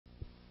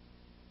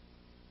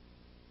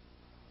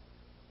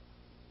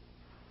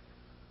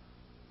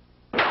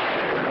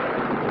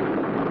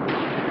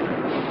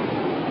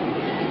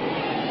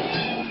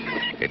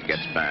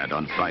bad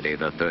on Friday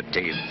the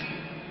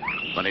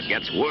 13th. But it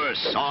gets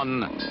worse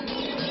on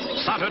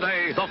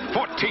Saturday the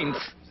 14th.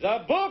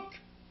 The Book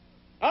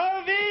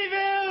of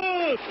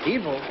Evil!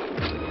 Evil?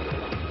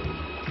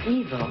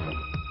 Evil.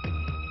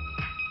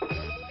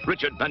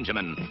 Richard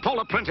Benjamin,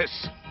 Paula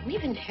Prentice.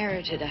 We've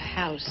inherited a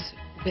house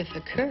with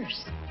a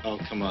curse. Oh,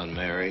 come on,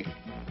 Mary.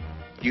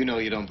 You know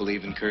you don't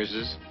believe in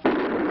curses.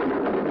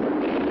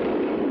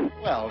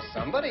 Well,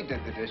 somebody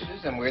did the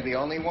dishes, and we're the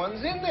only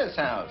ones in this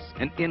house.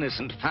 An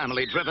innocent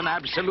family driven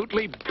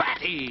absolutely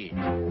batty.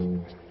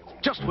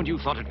 Just when you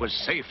thought it was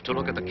safe to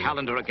look at the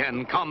calendar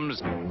again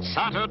comes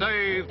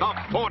Saturday the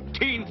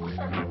 14th.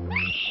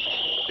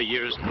 The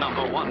year's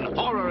 #1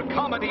 horror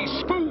comedy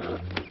spoof.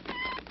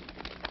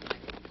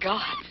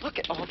 God, look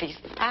at all these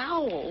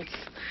owls.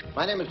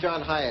 My name is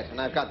John Hyatt, and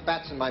I've got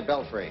bats in my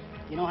belfry.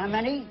 You know how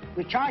many?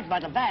 We charge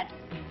by the bat.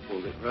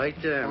 Hold it right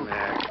there,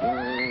 Mac.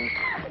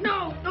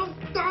 No,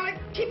 darling,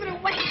 keep it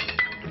away.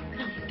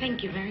 No,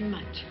 thank you very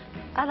much.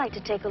 I'd like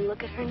to take a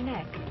look at her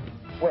neck.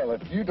 Well,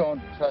 if you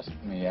don't trust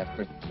me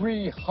after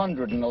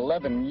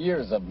 311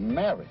 years of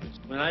marriage...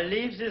 When I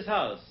leave this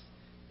house,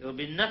 there will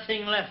be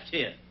nothing left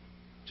here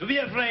to be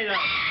afraid of.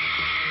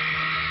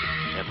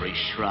 Every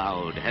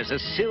shroud has a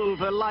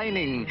silver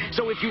lining.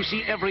 So if you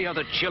see every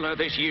other chiller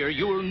this year,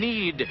 you'll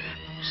need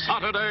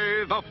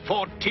Saturday the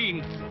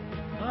 14th.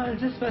 Well,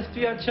 this must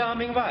be a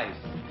charming wife.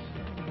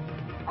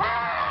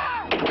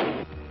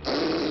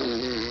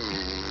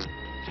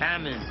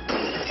 Famine.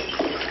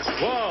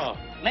 War.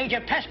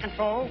 Major Pest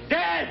Control.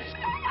 Death!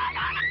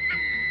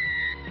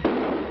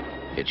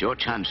 It's your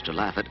chance to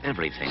laugh at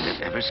everything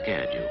that ever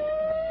scared you.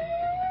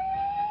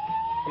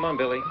 Come on,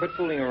 Billy. Quit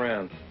fooling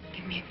around.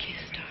 Give me a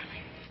kiss,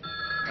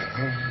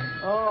 darling.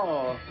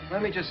 Oh,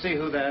 let me just see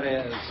who that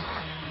is.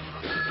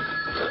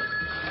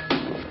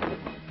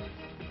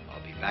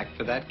 I'll be back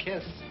for that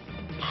kiss.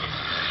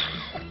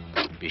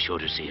 Be sure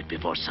to see it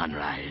before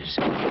sunrise.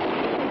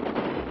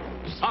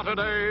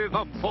 Saturday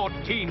the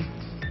 14th.